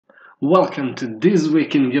Welcome to This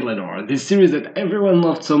Week in Gielinor, this series that everyone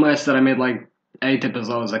loved so much that I made like 8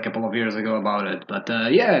 episodes a couple of years ago about it. But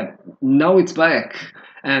yeah, now it's back.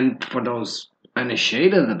 And for those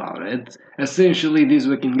uninitiated about it, essentially This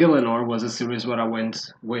Week in Gielinor was a series where I went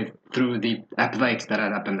through the updates that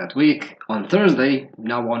had happened that week on Thursday,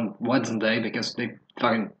 now on Wednesday because they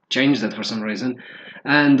fucking changed it for some reason.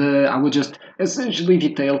 And I would just essentially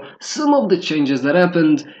detail some of the changes that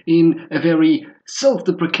happened in a very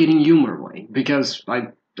self-deprecating humor way, because I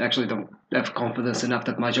actually don't have confidence enough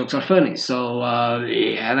that my jokes are funny. So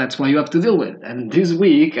yeah, that's what you have to deal with. And this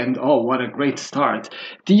week, and oh, what a great start,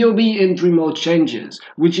 TOB entry mode changes,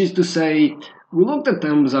 which is to say, we looked at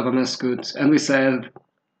terms of a mascot and we said,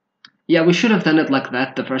 yeah, we should have done it like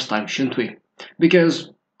that the first time, shouldn't we?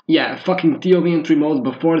 Because yeah, fucking TOB entry mode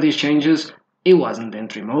before these changes, it wasn't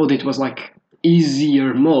entry mode, it was like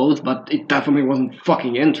easier mode, but it definitely wasn't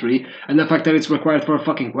fucking entry, and the fact that it's required for a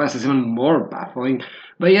fucking quest is even more baffling.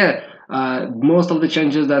 But yeah, most of the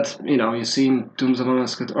changes that, you see in Tombs of a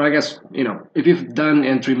Mascot, or I guess, if you've done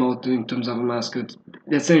entry mode in Tombs of a Mascot,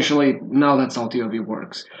 essentially, now that's how TOB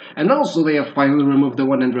works. And also, they have finally removed the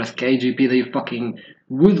 100k GP that you fucking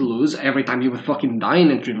would lose every time you would fucking die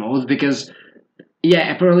in entry mode, because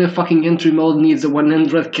yeah, apparently a fucking entry mode needs a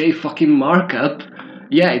 100k fucking markup.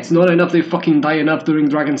 Yeah, it's not enough they fucking die enough during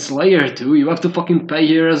Dragon Slayer 2, you have to fucking pay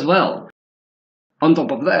here as well. On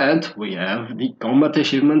top of that, we have the combat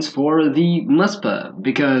achievements for the Muspa,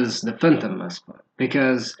 because the Phantom Muspa,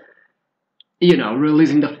 because,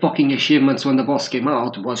 releasing the fucking achievements when the boss came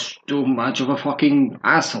out was too much of a fucking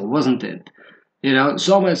asshole, wasn't it?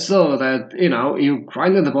 So much so that, you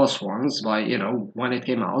grinded the boss once by, when it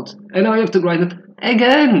came out, and now you have to grind it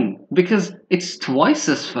again, because it's twice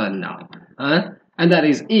as fun now, huh? And that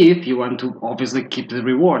is if you want to obviously keep the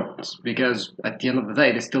rewards, because at the end of the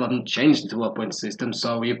day, they still haven't changed the 2-point system,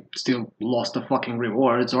 so you still lost the fucking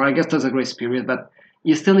rewards, or I guess there's a grace period, but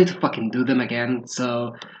you still need to fucking do them again,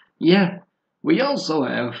 so yeah. We also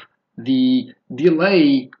have the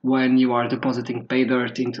delay when you are depositing pay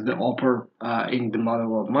dirt into the hopper in the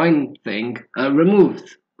Mother of Mine thing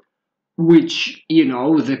removed. Which,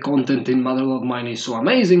 the content in Mother of Mine is so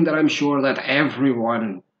amazing that I'm sure that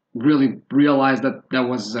everyone really realized that that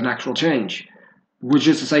was an actual change. Which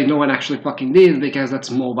is to say, no one actually fucking did, because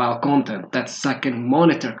that's mobile content, that's second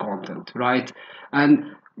monitor content, right? And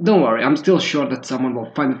don't worry, I'm still sure that someone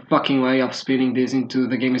will find a fucking way of spinning this into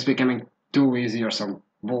the game is becoming too easy or some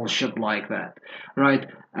bullshit like that, right?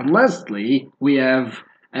 And lastly, we have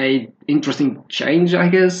a interesting change, I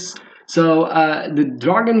guess. So the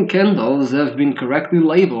dragon candles have been correctly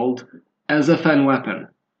labeled as a fan weapon.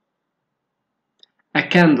 A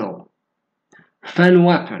candle. Fan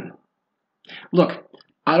weapon. Look,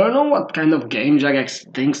 I don't know what kind of game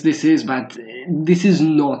Jagex thinks this is, but this is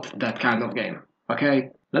not that kind of game,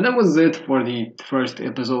 okay? And that was it for the first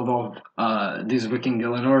episode of This Week in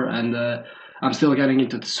Gielinor, and I'm still getting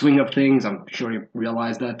into the swing of things, I'm sure you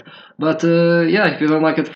realize that. But yeah, if you don't like it,